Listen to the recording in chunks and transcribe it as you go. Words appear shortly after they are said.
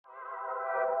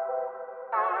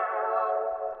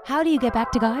How do you get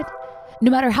back to God? No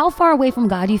matter how far away from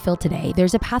God you feel today,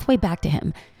 there's a pathway back to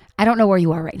Him. I don't know where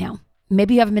you are right now.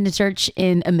 Maybe you haven't been to church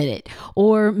in a minute,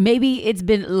 or maybe it's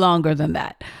been longer than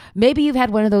that. Maybe you've had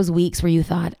one of those weeks where you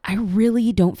thought, I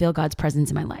really don't feel God's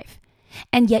presence in my life.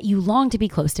 And yet you long to be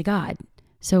close to God.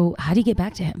 So how do you get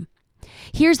back to Him?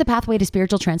 Here's the pathway to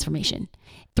spiritual transformation.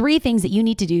 3 things that you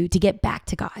need to do to get back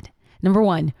to God. Number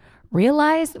 1,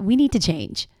 realize we need to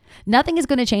change. Nothing is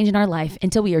going to change in our life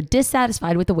until we are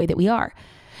dissatisfied with the way that we are.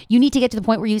 You need to get to the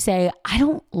point where you say, I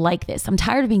don't like this. I'm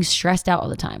tired of being stressed out all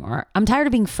the time, or I'm tired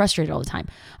of being frustrated all the time.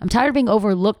 I'm tired of being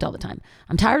overlooked all the time.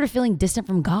 I'm tired of feeling distant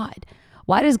from God.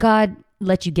 Why does God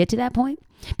let you get to that point?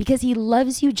 Because He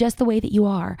loves you just the way that you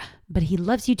are, but He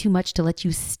loves you too much to let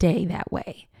you stay that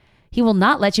way. He will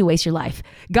not let you waste your life.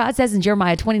 God says in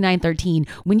Jeremiah 29:13,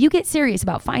 when you get serious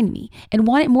about finding me and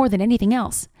want it more than anything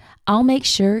else, I'll make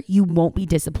sure you won't be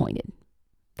disappointed.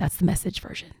 That's the Message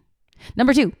version.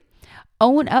 Number 2,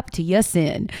 own up to your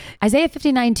sin. Isaiah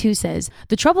 59:2 says,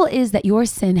 the trouble is that your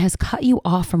sin has cut you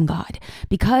off from God.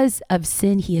 Because of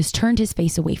sin, He has turned His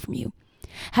face away from you.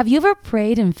 Have you ever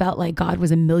prayed and felt like God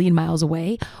was a million miles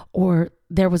away, or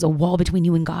there was a wall between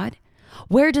you and God?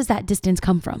 Where does that distance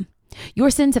come from? Your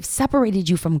sins have separated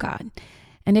you from God.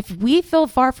 And if we feel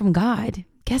far from God,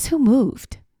 guess who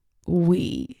moved?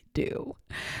 We do.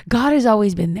 God has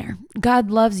always been there. God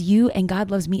loves you and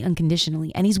God loves me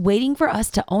unconditionally. And He's waiting for us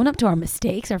to own up to our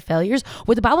mistakes, our failures,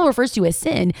 what the Bible refers to as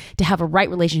sin, to have a right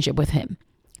relationship with Him.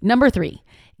 Number 3,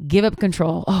 give up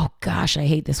control. Oh gosh, I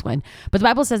hate this one. But the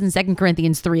Bible says in 2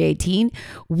 Corinthians 3:18,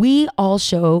 we all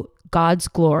show God's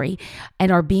glory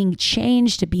and are being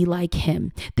changed to be like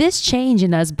Him. This change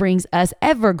in us brings us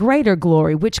ever greater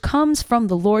glory, which comes from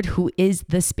the Lord who is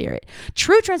the Spirit.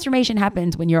 True transformation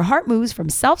happens when your heart moves from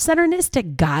self-centeredness to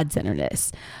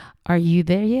God-centeredness. Are you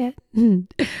there yet?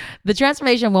 The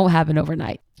transformation won't happen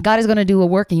overnight. God is going to do a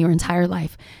work in your entire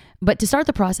life. But to start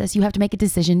the process, you have to make a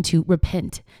decision to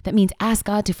repent. That means ask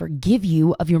God to forgive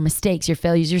you of your mistakes, your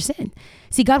failures, your sin.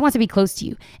 See, God wants to be close to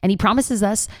you, and He promises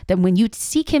us that when you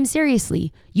seek Him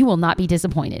seriously, you will not be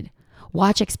disappointed.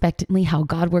 Watch expectantly how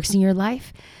God works in your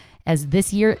life as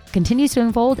this year continues to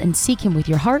unfold, and seek Him with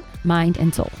your heart, mind,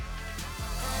 and soul.